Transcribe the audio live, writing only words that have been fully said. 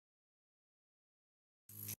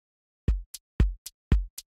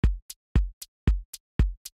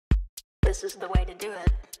This is the way to do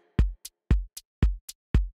it.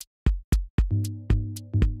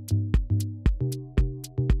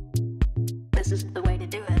 This is the way to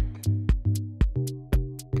do it.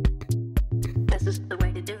 This is the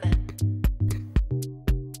way to do it.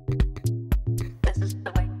 This is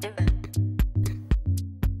the way to do it.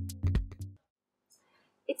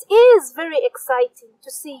 It is very exciting to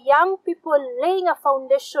see young people laying a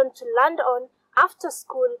foundation to land on after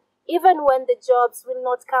school, even when the jobs will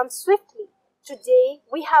not come swiftly. Today,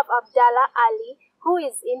 we have Abdalla Ali, who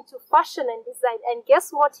is into fashion and design, and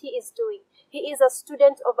guess what he is doing? He is a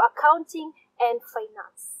student of accounting and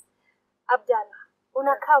finance. Abdalla,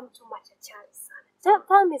 unakam to machachari sana.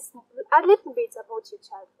 Tell me a little bit about your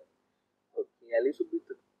childhood. Okay, a little bit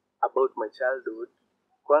about my childhood.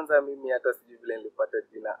 Kwanza mimi hata sijui vile nilipata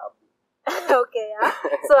jina Abu. Okay, yeah.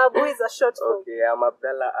 So Abu is a short form. Okay, I'm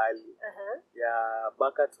Abdalla Ali. Yeah,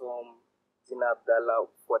 back at home, jina Abdalla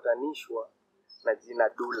hufuatanishwa na jina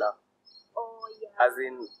Dula. Oh, yeah. As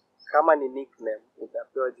in, kama ni nickname,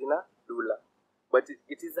 utapewa jina Dula. But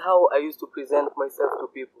it is how I used to present myself to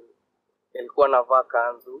people. Nilikuwa navaa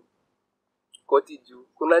kanzu, koti juu.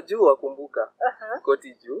 Kuna juu wakumbuka.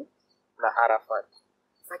 Koti juu na Arafat.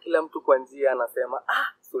 Sasa kila mtu kwa njia anasema,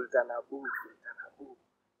 Sultan Abu, Sultan Abu.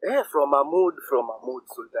 From a mood,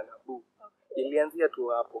 Sultan Abu. Okay. Ilianzia tu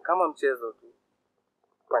hapo, kama mchezo tu.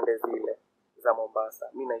 Pande zile za Mombasa.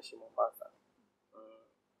 Mimi naishi Mombasa.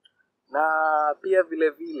 Na pia vile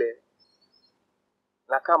vile,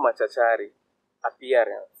 na kama chachari,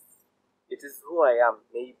 appearance. It is who I am,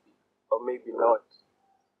 maybe, or maybe not.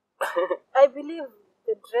 I believe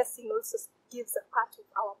the dressing also gives a part of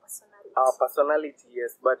our personality. Our personality,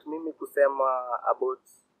 yes. But mimi kusema about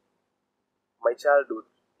my childhood,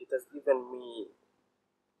 it has given me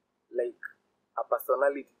like a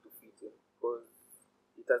personality to fit in. Because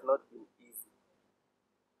it has not been easy.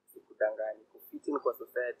 Sikudangani. To fit in kwa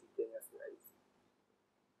society, Kenya si rahisi.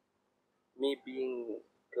 Me being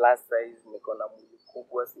plus size, niko na mwili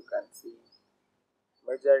kubwa, as you can see.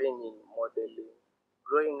 Majoring in modeling.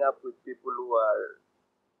 Growing up with people who are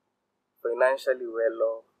financially well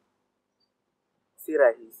off. Si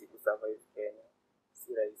rahisi kusurvive Kenya.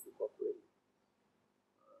 Si rahisi kwa kweli.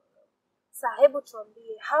 Hebu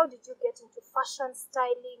tuambie, how did you get into fashion,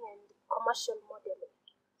 styling, and commercial modeling?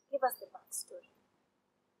 Give us the backstory.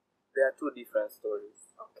 There are two different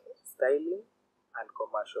stories. Okay. Styling and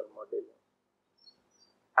commercial modeling.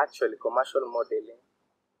 Actually, commercial modeling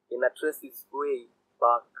in a trace its way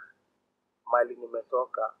back mali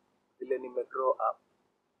nimetoka, vile grow up.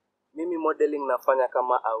 Mimi modeling nafanya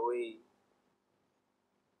kama a way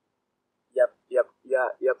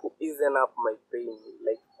ya ku easen up my pain,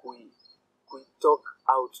 like we talk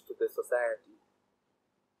out to the society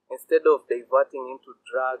instead of diverting into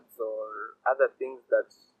drugs or other things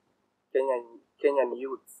that Kenyan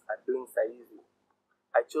youths are doing saizi.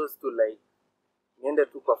 I chose to like niende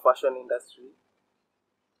tu kwa fashion industry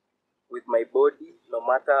with my body, no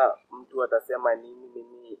matter mtu atasema nini,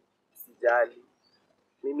 mimi sijali.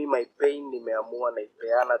 Mimi my pain nimeamua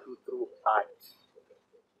naipeana tu through art.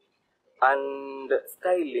 And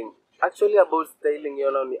styling, actually about styling,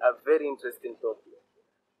 you know, a very interesting topic.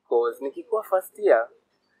 Because nikikuwa first year,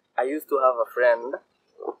 I used to have a friend.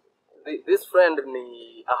 This friend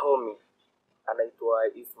ni a homie, anaitwa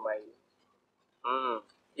Ismail.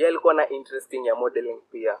 Yeye alikuwa na interesting ya modeling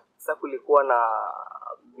pia. Sasa kulikuwa na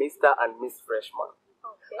Mr. and Miss Freshman.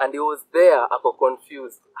 Okay. And he was there, ako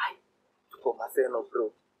confused. Ai, tuko Maseno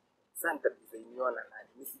bro. Sasa nitadesigniwa na nani?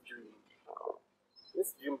 Mimi sijui.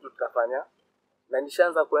 This dream tu tukafanya. Na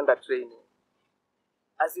nishaanza kwenda training.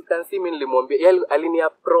 As you can see, mimi nilimwambia, yeye alini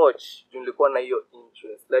approach, nilikuwa na hiyo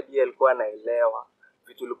interest. Like yeye alikuwa anaelewa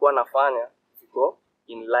vitu tulikuwa nafanya ziko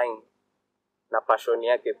in line na passion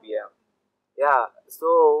yake pia. Yeah,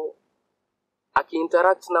 so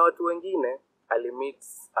aki-interact na watu wengine, ali-meet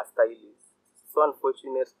a stylist. So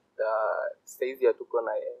unfortunate, saizi ya tuko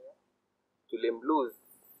na yeye. Tulimlose.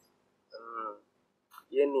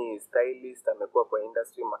 Yeye ni stylist, amekuwa kwa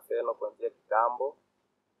industry Maseno kuanzia kitambo.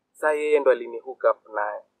 Sasa yeye ndo alini hook up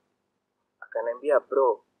naye. Akaniambia,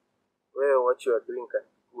 bro, wewe what you are doing can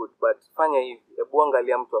be good, but fanya hivi, hebu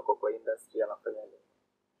angalia mtu wako kwa industry anafanya nini.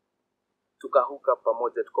 Tuka hook up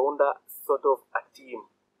pamoja, tukaunda sort of a team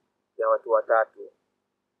ya watu watatu.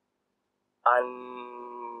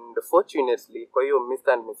 And fortunately, kwa hiyo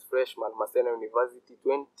Mr. and Miss Freshman, Maseno University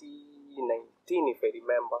 2019 if I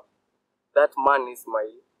remember, that man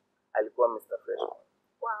Ismail alikuwa Mr. Freshman.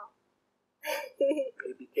 Wow.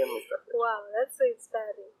 He became Mr. Freshman. Wow, that's so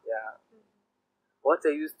inspiring. Yeah. What I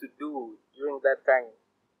used to do during that time,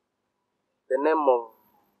 the name of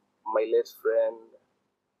my late friend,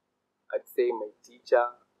 I'd say my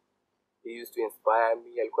teacher, he used to inspire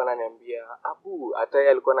me. Alikuwa ananiambia, Abu, hata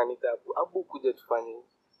yeye alikuwa ananiita Abu, Abu kuja tufanye,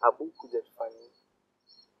 Abu kuja tufanye.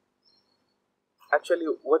 Actually,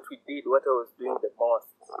 what I was doing the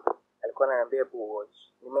most, alikuwa ananiambia, Abu watch,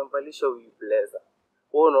 nimemvalisha huyu blazer.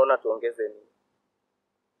 Wewe unaona tuongeze nini?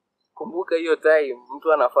 Kumbuka hiyo time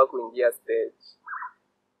mtu anafaa kuingia stage.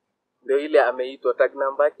 Ndio ile ameitwa, tag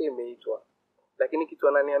number yake imeitwa. Lakini kitu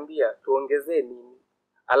ananiambia tuongezee nini?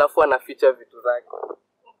 Alafu anaficha vitu zake.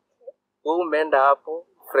 Wewe umeenda hapo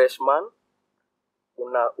freshman,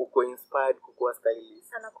 uko inspired kukuwa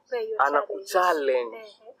stylist.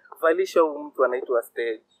 Anakuchallenge. Valisha huyu mtu anaitwa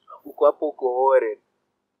stage. Uko hapo uko horrid.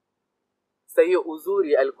 Sasa hiyo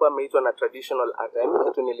uzuri alikuwa ameitwa na traditional attire.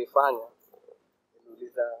 Kitu nilifanya,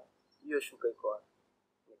 niliuliza hiyo shuka iko wapi?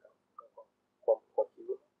 Nikafunga kwa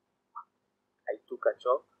kiuno. I took a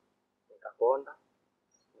chalk, nikaponda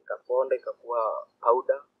ikakuwa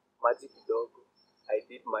powder, maji kidogo. I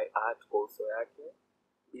did my art kwa uso yake.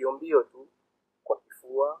 Mbio tu kwa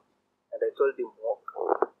kifua, and I told him walk.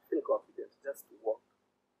 Feel confident, just walk.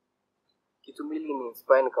 Kitu mili ni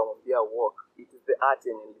inspire nikamwambia walk. It is the art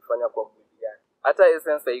yenye nilifanya kwa mwili yake. Hata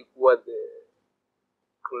essence haikuwa the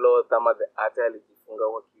cloth ama the art alijifunga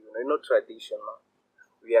kwa kiuno. You know traditional.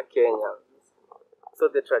 We are Kenyans. So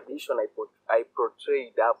the tradition I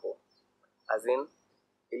portrayed hapo, as in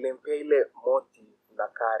ilimpea ile motive na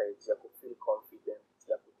courage ya kufeel confident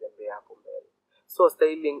ya kutembea hapo mbele. So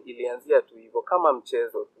styling ilianzia tu hivyo kama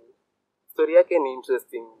mchezo tu. Story yake ni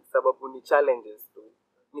interesting sababu ni challenges tu.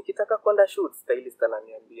 Nikitaka kwenda shoot, stylist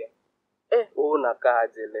ananiambia, wewe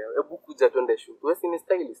unakaaje leo? Hebu kuja twende shoot. Wewe si ni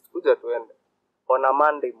stylist, kuja tuende. On a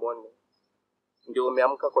Monday morning ndio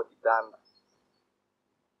umeamka kwa kitanda.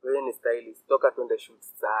 Wewe ni stylist, toka twende shoot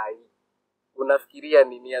saa hii. Unafikiria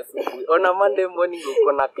nini asubuhi? On a Monday morning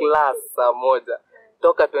uko na class saa moja.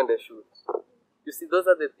 Toka twende shoot. You see, those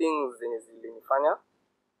are the things zenye zilinifanya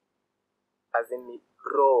as in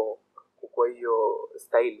grow kwa hiyo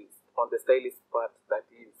stylist, on the stylist part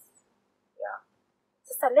that is. Yeah.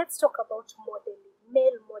 Sasa let's talk about modeling,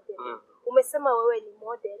 male modeling. Umesema wewe ni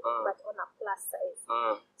model but on a plus size.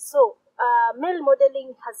 So, male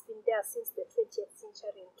modeling has been there since the 20th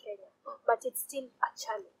century in Kenya, but it's still a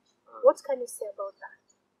challenge. What can you say about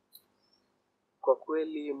that? Kwa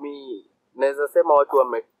kweli mi naweza sema watu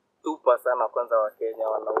wametupa sana kwanza wa Kenya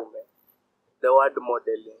wanaume the word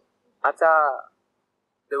modeling. Hata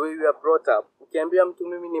the way we are brought up, ukiambia mtu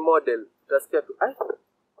mimi ni model, utasikia tu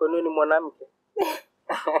kwa nini ni mwanamke?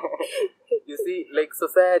 You see, like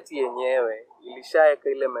society yenyewe ilishaweka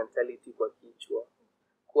ile mentality kwa kichwa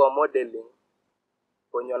kuwa modeling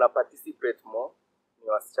wenye wana participate more ni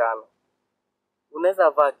wasichana. Unaweza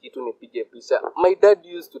vaa kitu nipige picha. My dad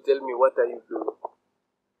used to tell me, what are you doing?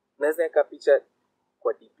 Naweza weka picha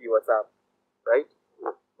kwa DP WhatsApp, right?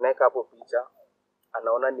 Naweka hapo picha,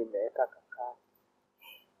 anaona nimeweka kaka.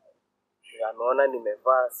 Anaona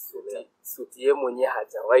nimevaa suti yeye mwenyewe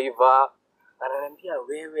hajawahi vaa. Ananiambia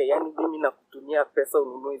wewe, yani mimi nakutumia pesa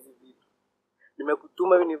ununue hizi vitu.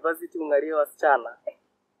 Nimekutuma university ungalie wasichana.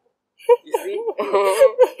 You see?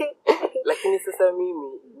 Lakini sasa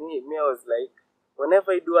mimi I was like,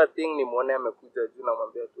 whenever I do a thing nimuone amekuja juu na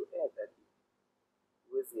mwambia tu daddy,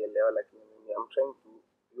 huwezi elewa, lakini mimi I'm trying to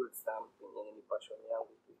build something yenye ni passion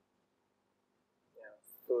yangu tu. Yeah,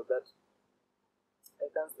 so that I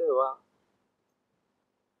can say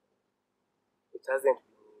it hasn't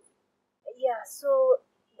been easy. Yeah, so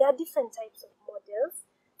there are different types of models.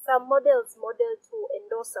 Some models model to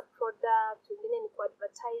endorse a product, wengine ni ku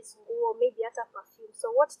advertise nguo, maybe hata perfume.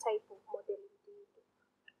 So what type of modeling do you do?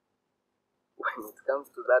 When it comes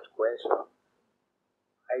to that question,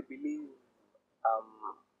 I believe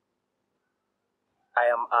I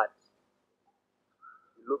am art.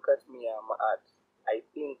 You look at me, I am art. I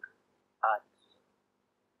think art.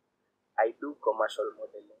 I do commercial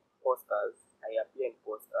modeling, posters. I appear in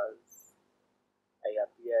posters. I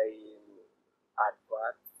appear in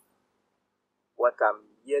adverts. What I'm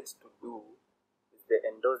yet to do is the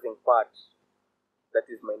endorsing part. That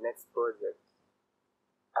is my next project.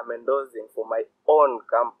 I'm endorsing for my own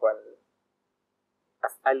company.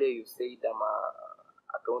 As earlier you said, I'm a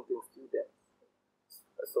accounting student.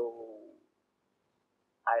 So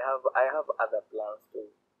I have other plans too.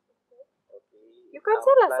 Okay. You can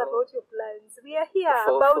tell us about your plans. We are here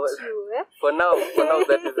about you. For now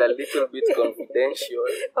that is a little bit confidential.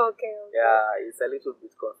 Okay. Yeah, it's a little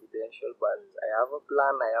bit confidential, but I have a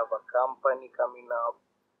plan. I have a company coming up,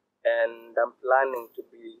 and I'm planning to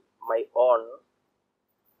be my own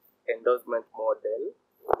endorsement model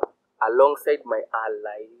alongside my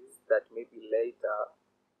allies that maybe later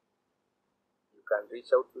you can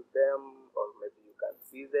reach out to them, or maybe you can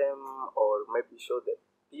see them, or maybe show the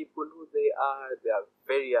people who they are. They are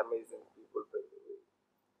very amazing people, by the way.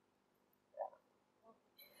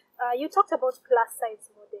 You talked about plus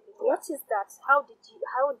size modeling. What is that? How did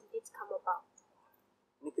it come about?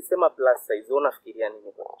 Nikisema plus size, unafikiria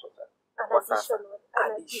nini kwa kichwa?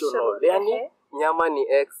 Additional. Yani nyama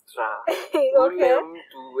ni extra. Ule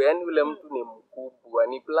mtu, yani ule mtu ni mkubwa,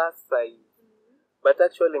 ni plus size. But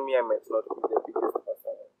actually me, I might not be the biggest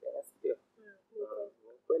person in Kenya still.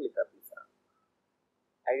 Kweli kabisa.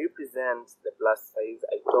 I represent the plus size.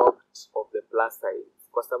 I talked of the plus size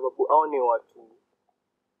kwa sababu hao ni watu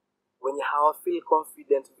wenye hawa feel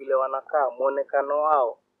confident vile wanakaa, muonekano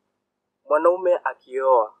wao. Mwanaume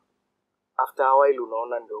akioa, after a while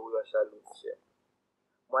unaona ndio huyo asha lose shape.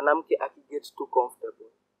 Mwanamke akiget too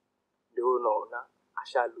comfortable, ndio unaona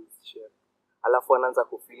asha lose shape. Alafu anaanza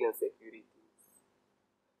kufeel insecurities.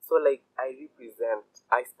 So like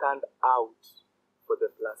I stand out for the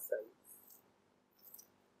plus size.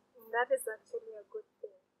 That is actually a good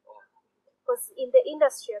thing. Because in the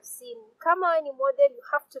industry I've seen, kama any model you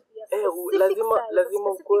have to be a specific size.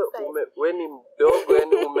 Lazima wewe ni mdogo,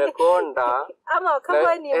 yani umekonda. Ama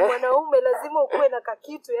kama ni mwanaume lazima ukue na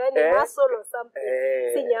kakitu, yani muscle or something.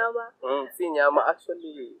 Si nyama. Si nyama.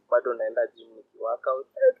 Actually bado naenda gym workout.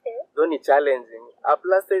 Okay. Though ni challenging. A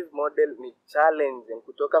plus size model ni challenging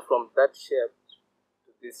kutoka from that shape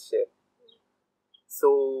to this shape.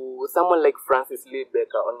 So someone like Francis Lee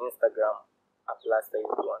Baker on Instagram, a plus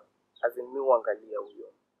size one. As in, mi uangalia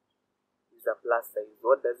huyo. He's a plus size.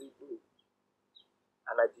 What does he do?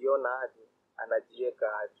 Anajiona aje,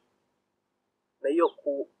 anajieka aje. Na hiyo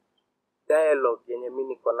dialogue yenye mimi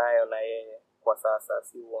niko nayo na yeye kwa sasa,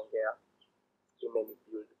 si uongea,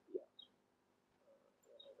 imenibuild pia.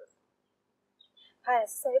 Haya,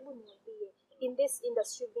 sasa hebu niambie, in this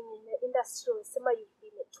industry, being in the industry, sema you've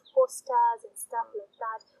been to posters and stuff like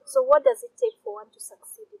that. So what does it take for one to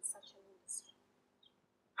succeed in such an industry?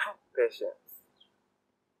 Patience.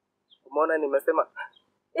 Umeona nimesema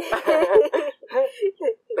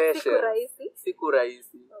patience. Siku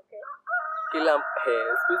rahisi. Okay.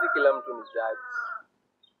 Kila mtu ni judge.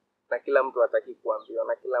 Na kila mtu hataki kuambiwa,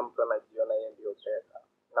 na kila mtu anajiona yeye ndio pesa.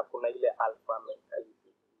 Na kuna ile alpha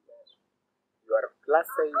mentality. You are plus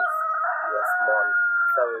size, you are small.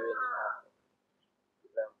 Sasa wewe ni hapo.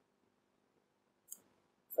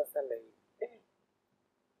 Sasa like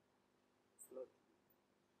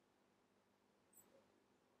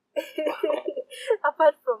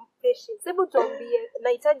Apart from patience, hebu tuambie,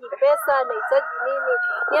 nahitaji pesa, nahitaji nini?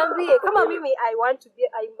 Niambie, kama mimi I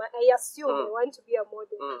assume I want to be a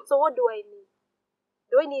model. So what do I need?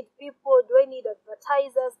 Do I need people? Do I need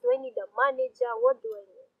advertisers? Do I need a manager? What do I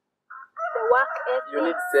need? The work ethic. You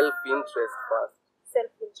need self-interest first.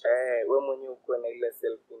 Self-interest. Wewe mwenyewe uko na ile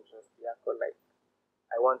self-interest yako, like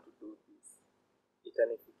I want to do this.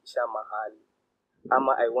 Itanifikisha mahali.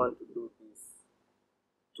 Ama I want to do this.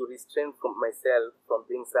 To restrain from myself from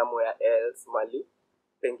being somewhere else, mali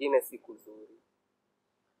pengine si kuzuri.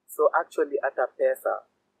 So actually hata pesa,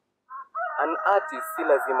 an artist si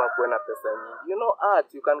lazima kuwe na pesa nyingi. You know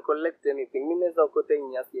art, you can collect anything. Mimi naweza kukote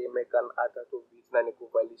nyasi make an art out of it na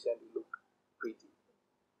nikuvalisha and look pretty.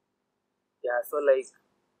 Yeah, so like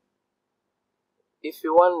if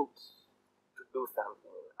you want to do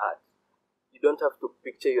something in art, you don't have to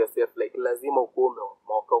picture yourself like lazima ukume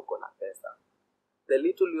mwaka uko na pesa. The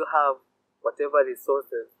little you have, whatever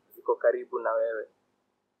resources ziko karibu na wewe,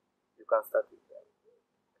 you can start with them.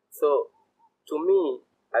 So to me,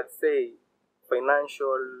 I'd say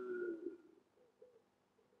financial,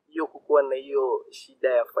 hiyo kukuwa na hiyo shida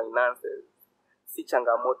ya finances si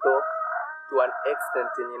changamoto to an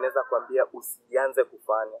extent yenye inaweza kuambia usianze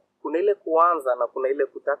kufanya. Kuna ile kuanza na kuna ile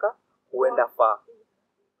kutaka kuenda far.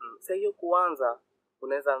 Sasa hiyo kuanza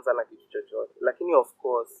unaweza anza na kitu chochote, lakini of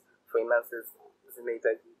course finances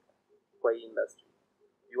zinahitajika kwa hii industry.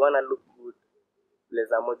 You wanna look good,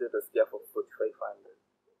 blazer moja utasikia for 4500.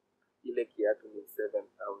 Ile kiatu ni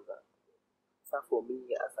 7000. So for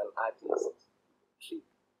me as an artist,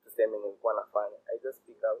 tuseme nilikuwa nafanya, I just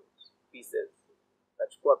pick out pieces.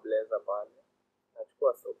 Nachukua blazer pale,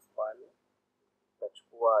 nachukua socks pale,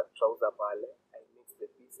 nachukua trouser pale, I mix the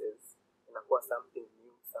pieces, inakuwa something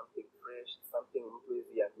new, something fresh, something mtu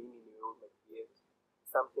hizi amini ni wewe umecreate,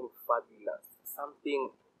 something fabulous,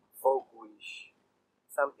 something voguish,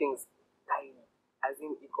 something stylish, as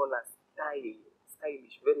in icona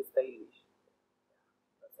stylish, very stylish.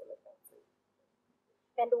 That's all I can say.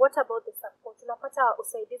 And what about the support? Unapata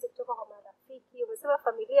usaidizi kutoka kwa marafiki, umesema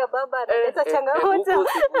familia baba analeta changamoto.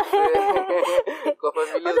 Kwa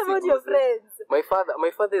familia what about your friends?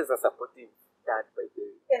 My father is a supportive dad.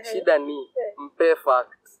 Shida ni mpe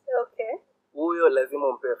fact. Okay. Huyo lazima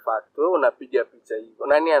umpe fact. Wewe unapiga picha hivyo.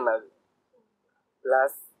 Nani ana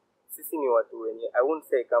plus sisi ni watu wenye I won't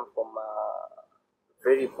say I come from a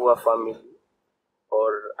very poor family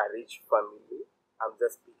or a rich family. I'm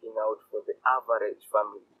just speaking out for the average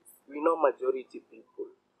families. We know majority people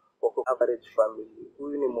wako average family.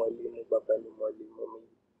 Huyu ni mwalimu, baba ni mwalimu,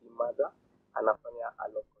 mother anafanya a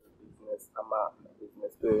local business ama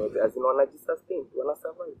business yoyote. As in wanajisustain,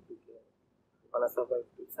 wanasurvive together. Wanasurvive.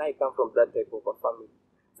 So I come from that type of a family.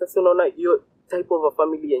 Sasa unaona hiyo type of a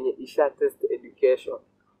family yenye isha test education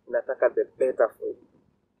inataka the better for you.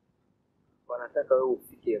 Wanataka wewe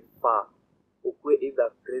ufike far. Ukue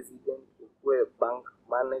either president, ukue bank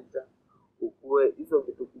manager, ukue hizo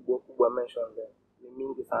vitu kubwa kubwa mention there. Ni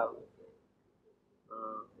mingi sana.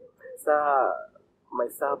 My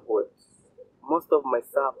support, most of my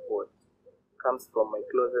support comes from my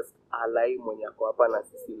closest ally mwenye ako hapa na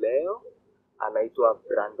sisi leo. Anaitwa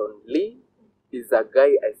Brandon Lee. He's a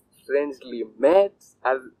guy I strangely met.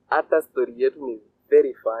 Hata story yetu ni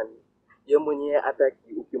very funny. Ye mwenye hata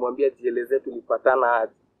ukimwambia jieleze tulipatana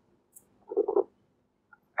aje.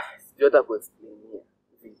 Sijui hata kuexplainia.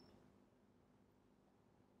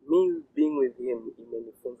 Me being with him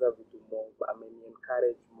imenifunza vitu mob,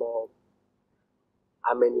 ameni-encourage mob,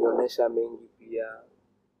 amenionyesha mengi pia.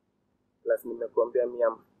 Plus nimekuambia mimi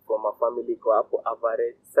am from a family kwa hapo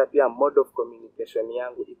average. Sasa pia mode of communication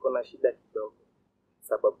yangu iko na shida kidogo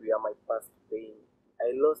sababu ya my past pain.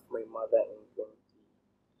 I lost my mother in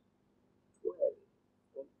 2012.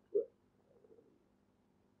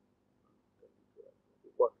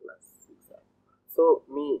 Kwa class 6. So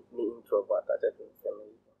me ni introvert acha tuseme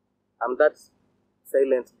hivyo. I'm that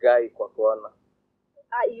silent guy kwa corner.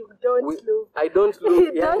 You don't look. I don't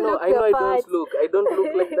look. Yeah, Don't look I know your I don't part. look. I don't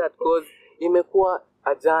look like that because imekuwa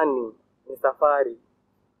a journey, ni safari.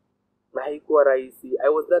 Na haikuwa rahisi. I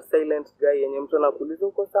was that silent guy yenye mtu anakuuliza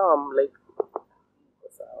uko sawa, I'm like uko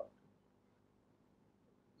sawa.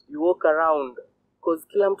 You walk around because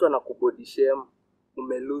kila mtu anakubody shame.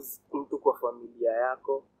 Umelose mtu kwa familia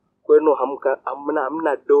yako. Kwenu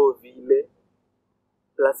hamna do vile.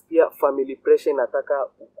 Plus pia family pressure inataka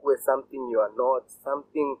ukue something you are not,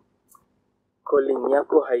 something calling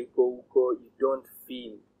yako haiko huko, you don't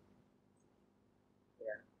feel.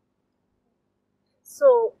 Yeah.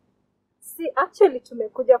 So, actually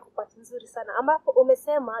tumekuja kupata nzuri sana. Ambapo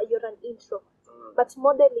umesema you're an intro. But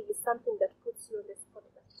modeling is something that puts you on the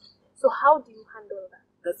spotlight. So how do you handle that?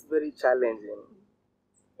 That's very challenging.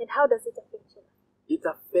 And how does it affect you? It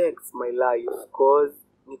affects my life because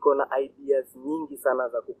niko na ideas nyingi sana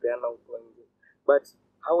za kupeana huko nje. But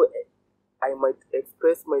how I might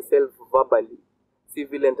express myself verbally, si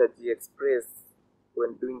vile nitaji-express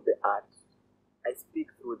when doing the art. I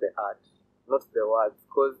speak through the art, not the words.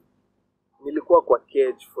 Because nilikuwa kwa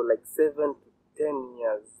cage for like 7 to 10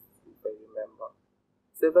 years, if I remember.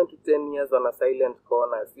 7 to 10 years on a silent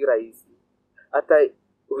corner, si rahisi. Hata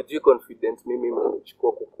hujui confident mimi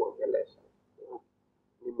nimechukua kukuongelesha.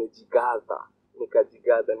 Nimejigaza,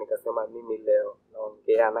 nikasema mimi leo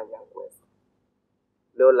naongea na Nyangweso.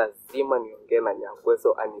 Leo lazima niongee na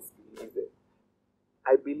Nyangweso anisikilize.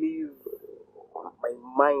 I believe my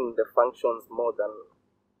mind functions more than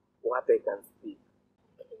what I can speak.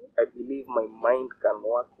 I believe my mind can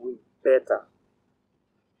work way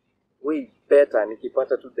better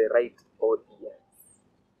nikipata to the right audience.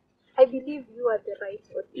 I believe you are the right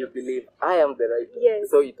audience. You believe I am the right audience. Yes.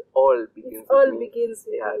 So it all begins with me. Begins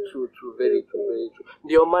with Yeah, you. true, very true.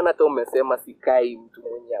 Ndio maana hata umesema sikai mtu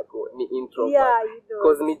mwenye ako ni introvert. Yeah, you know.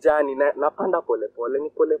 Because ni jani napanda polepole, ni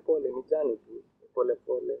polepole, ni jani tu.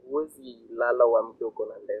 Polepole. Huwezi lala uamke uko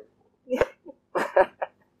na ndevu.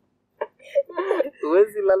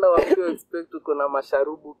 Huwezi lala uamke expect uko na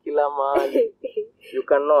masharubu kila mahali. You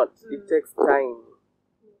cannot. It takes time.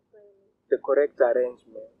 The correct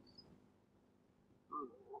arrangement.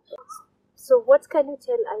 So what can you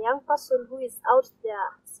tell a young person who is out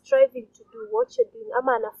there striving to do what you're doing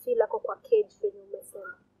ama anafeel ako kwa cage venye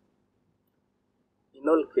umesema? In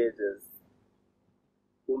all cases,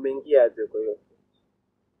 umeingia aje kwa hiyo cage?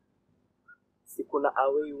 Si kuna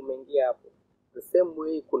away umeingia hapo. The same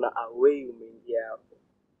way kuna away umeingia hapo.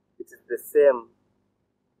 It is the same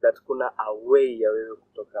that kuna away ya wewe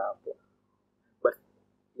kutoka hapo. But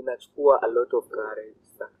inachukua a lot of courage,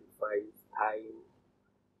 sacrifice, time,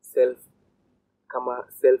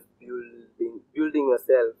 building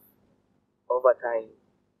yourself over time.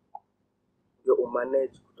 Ndio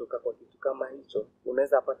umanage kutoka kwa kitu kama hicho.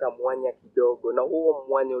 Unaweza pata mwanya kidogo na huo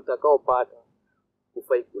mwanya utakaopata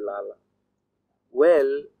ufai kulala.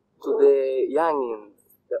 Well, to the youngins,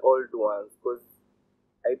 the old ones, because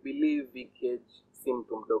I believe hii cage si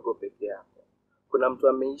mtu mdogo peke yake. Kuna mtu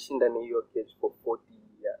ameishi ndani ya hiyo cage for 40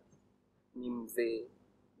 years. Ni mzee,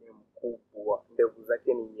 ni mkubwa, ndevu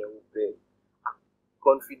zake ni nyeupe.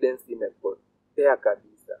 Confidence imepotea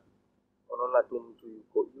kabisa. Unaona tu mtu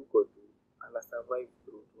yuko tu ana survive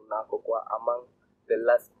through tunako kwa among the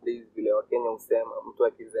last days vile Wakenya husema mtu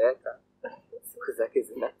akizeeka siku zake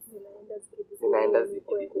zinaenda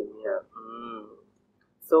zikididimia.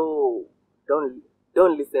 So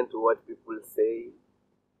don't listen to what people say.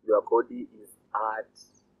 Your body is art.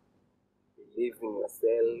 Believe in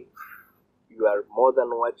yourself. You are more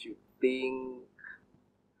than what you think.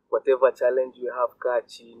 Whatever challenge you have, kaa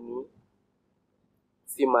chini.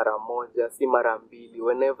 Si mara moja, si mara mbili.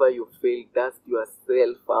 Whenever you fail, dust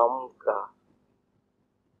yourself, amka.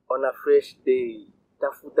 On a fresh day,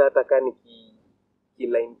 tafuta hata kama ni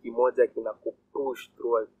kiline kimoja kina kupush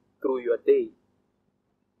through your day.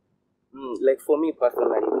 Like for me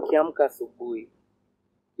personally, nikiamka asubuhi,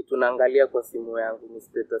 kitu naangalia kwa simu yangu ni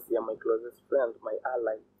status ya my closest friend, my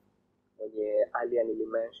ally, mwenye Ali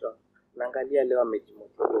nilimention. Naangalia leo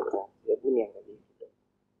amejimotivate. Hebu niangalie kidogo.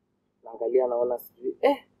 Naangalia naona sijui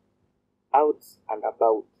out and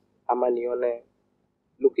about, ama nione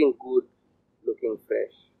looking good, looking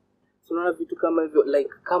fresh. So unaona vitu kama hivyo, like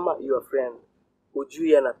kama your friend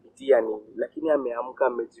hujui anapitia nini, lakini ameamka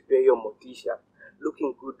amejipea hiyo motisha,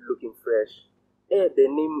 looking good, looking fresh. The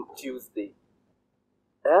name Tuesday.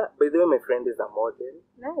 By the way, my friend is a model.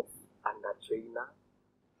 Nice. And a trainer.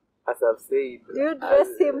 As I've said. Do you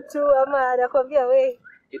dress him too ama anakwambia we?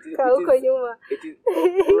 Kauko nyuma.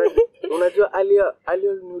 Unajua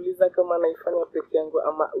aliyoniuliza kama naifanya peke yangu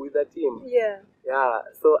ama with a team. Yeah. Yeah,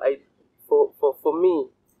 so for me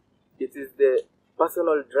it is the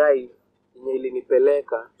personal drive yenye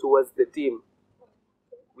ilinipeleka towards the team.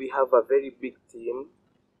 We have a very big team.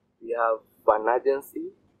 We have an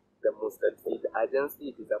agency, the Mustard Seed agency.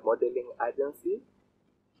 It is a modeling agency.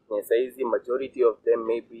 Yes, majority of them,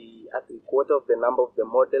 maybe a 3/4 of the number of the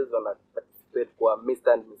models on participate for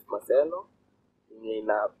Mr. and Miss Marcelo in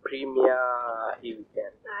a premier hii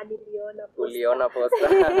weekend. Uliona poster.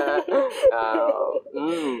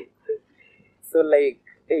 So like,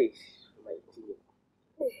 hey, my team.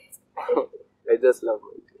 I just love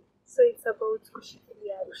my team. So it's about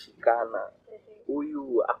kushikana.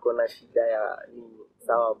 Huyu akona shida ya nini?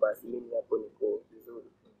 Sawa basi mimi hapo niko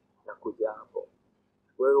vizuri. Nakuja hapo.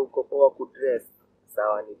 Wewe uko poa kudress,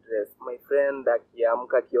 sawa ni dress. My friend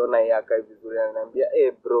akiamka akiona yeye akai vizuri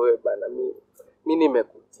ananiambia bro we bana mimi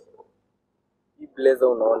nimekuti. Hii blazer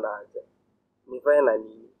unaona aje? Nivae na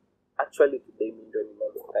nini? Actually today mimi ndo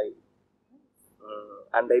nimestyle.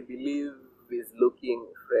 And I believe he's looking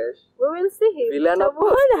fresh. We will see him.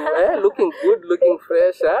 Looking good, looking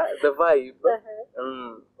fresh, the vibe.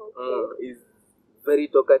 Is very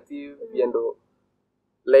talkative,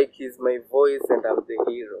 like he's my voice and I'm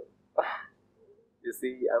the hero. You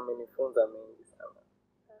see, amenifunza mengi sana.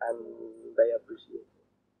 And I appreciate it.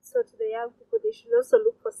 So to the young people, they should also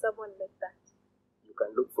look for someone like that. You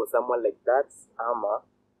can look for someone like that, ama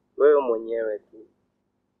wewe mwenyewe tu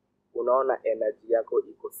unaona energy yako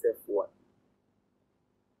iko safe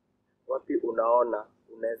wapi unaona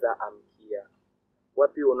unaweza amkia,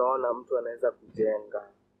 wapi unaona mtu anaweza kujenga.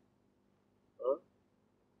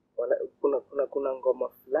 Kuna ngoma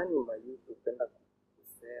fulani mayutu penda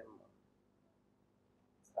kusema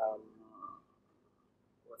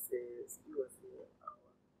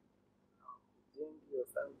kujengi or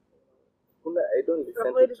something. I don't listen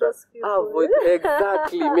avoid to those people. Avoid,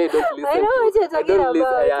 exactly. Me don't listen. I know what you're talking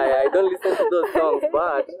about. I don't listen to those songs,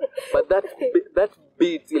 but that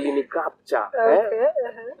beat ilini capture. Okay.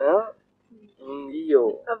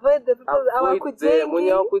 Hiyo. Avoid the people hawakujengi.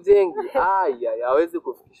 Mwenye hawakujengi. Hawezi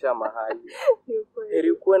kufikisha mahali.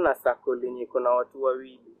 Heri kuwe na sako lenye kuna watu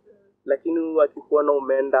wawili. Lakini wakikuona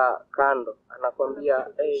umeenda kando,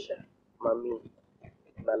 anakwambia, mami,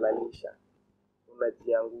 unalalisha.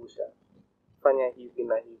 Unajiangusha. Fanya hivi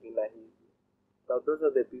na hivi na hivi. Now those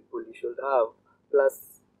are the people you should have.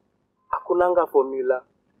 Plus hakunanga formula.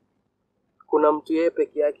 Kuna mtu yeye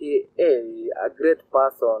peke yake a great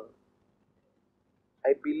person.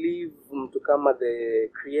 I believe mtu kama the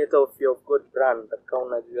creator of Fear of God brand, kama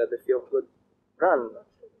unajua the Fear of God brand,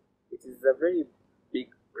 it is a very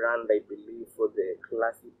big brand I believe for the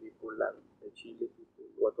classy people and the chilly people.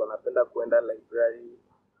 Watu wanapenda kuenda library,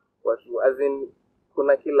 watu as in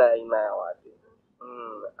kuna kila aina ya watu.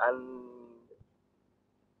 And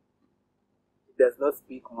it does not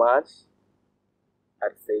speak much,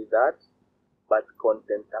 I'd say that, but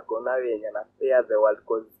content akona yenye anapea the world,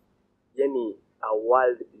 because yeni a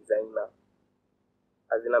world designer,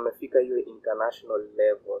 as in amefika hiyo international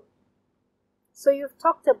level. So you've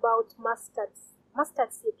talked about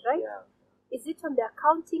mustard seed, right? Yeah. Is it on the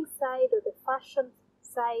accounting side or the fashion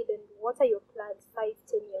side, and what are your plans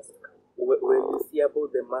 5-10 years to come? When you see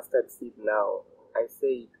about the mustard seed now, I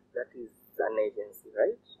say that is an agency,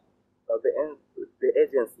 right? Now the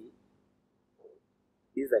agency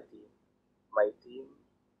is a team, my team,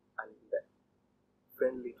 and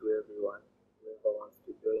friendly to everyone, whoever wants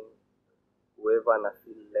to join, whoever na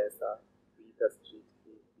feel lesser, be it a street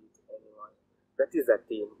kid, be it anyone. That is a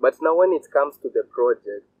team. But now when it comes to the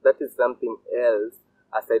project, that is something else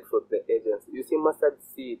aside from the agency. You see, mustard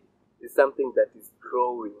seed is something that is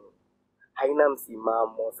growing. Haina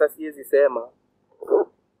msimamo. Sasa siwezi sema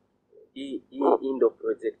hii ndo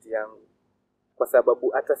project yangu, kwa sababu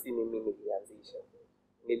hata si mimi nilianzisha.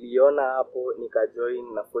 Niliona hapo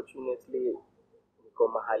nikajoin, na fortunately niko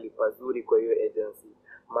mahali pazuri kwa hiyo agency.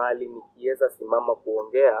 Mahali nikiweza simama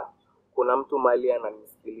kuongea, kuna mtu mahali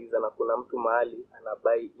ananisikiliza na kuna mtu mahali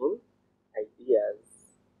anabuy in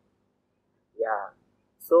ideas. Yeah.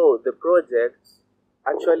 So the project,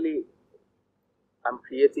 actually I'm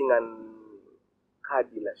creating an car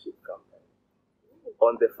dealership company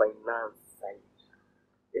on the finance side.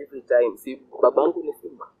 Every time, see, babangu ni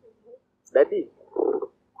Simba. Daddy,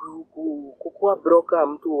 kukua broker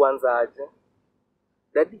mtu uanza aje?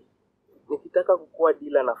 Daddy, nikitaka kukua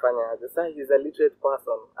dealer nafanya aje? Sasa he's a literate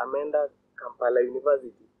person. Ameenda Kampala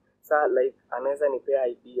University. Sasa like anaweza nipea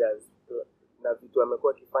ideas na vitu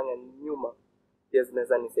amekuwa akifanya nyuma. Yes,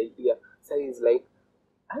 zinaweza nisaidia. Sasa he's like,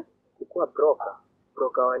 kukua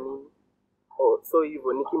broker wa nini? Oh, so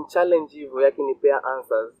hivyo nikimchallenge hivyo yakinipea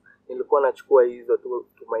answers, nilikuwa nachukua hizo to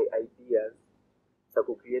my ideas za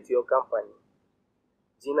create your company.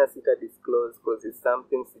 Jina sita disclose because it's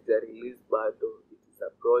something sija release bado. It is a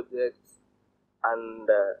project, and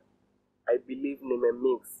I believe nime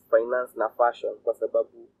mix finance na fashion kwa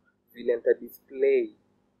sababu vile nita display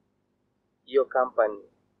your company,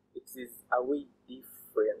 it is a way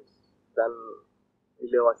different than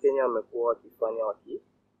vile Wakenya wamekuwa wakifanya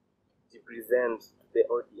present to the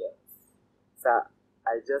audience. So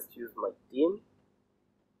I just use my team.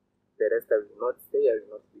 The rest I will not say, I will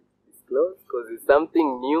not disclose, because it's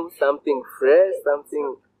something new, something fresh,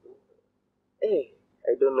 something. Hey,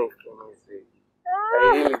 I don't know if Kenya is ready.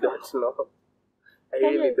 I really don't know. I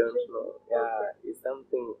really don't know. Yeah, it's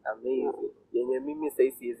something amazing. Yenye mimi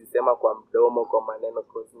sasa siwezi sema kwa mdomo, kwa maneno,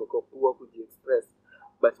 because niko poor kuji-express.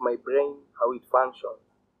 But my brain, how it functions,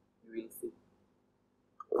 you will see.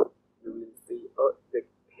 You will see. Oh,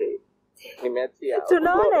 hey. Nimeachia.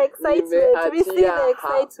 Tunaona excitement. We see the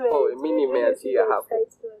excitement. Oh, mimi nimeachia hapo.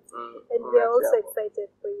 And we are also excited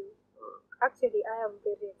for you. Actually, I am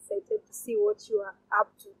very excited to see what you are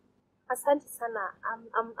up to. Asante sana.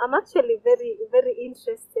 I'm actually very, very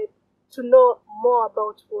interested to know more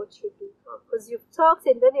about what you do. Because you've talked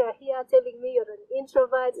and then you're here telling me you're an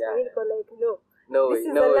introvert. Yeah. And you're like, no. No, This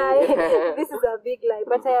is a lie. This is a big lie.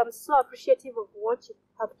 But I am so appreciative of what you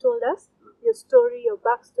have told us, your story, your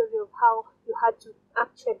backstory of how you had to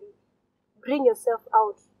actually bring yourself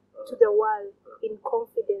out to the world in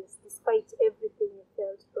confidence despite everything you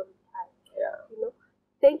felt from behind. Yeah. You know?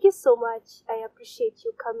 Thank you so much. I appreciate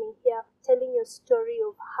you coming here, telling your story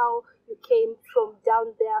of how you came from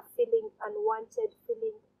down there, feeling unwanted,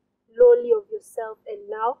 feeling lowly of yourself, and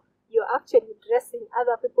now you're actually dressing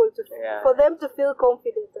other people for them to feel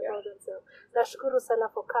confident about themselves. Nashukuru sana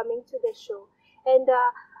for coming to the show. And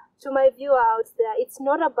to my viewer out there, it's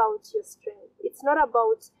not about your strength. It's not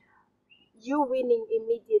about you winning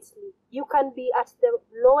immediately. You can be at the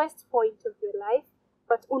lowest point of your life,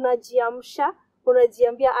 but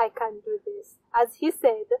unajiambia, I can do this. As he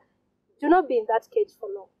said, do not be in that cage for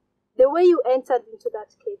long. The way you entered into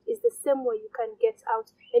that cage is the same way you can get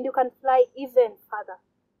out, and you can fly even further.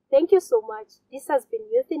 Thank you so much. This has been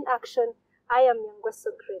Youth in Action. I am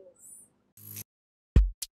Nyangweso Grenis.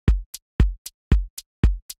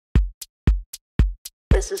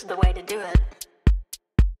 This is the way to do it.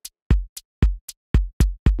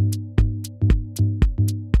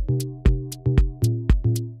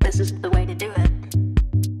 This is the way to do it.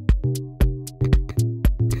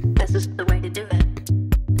 This is the way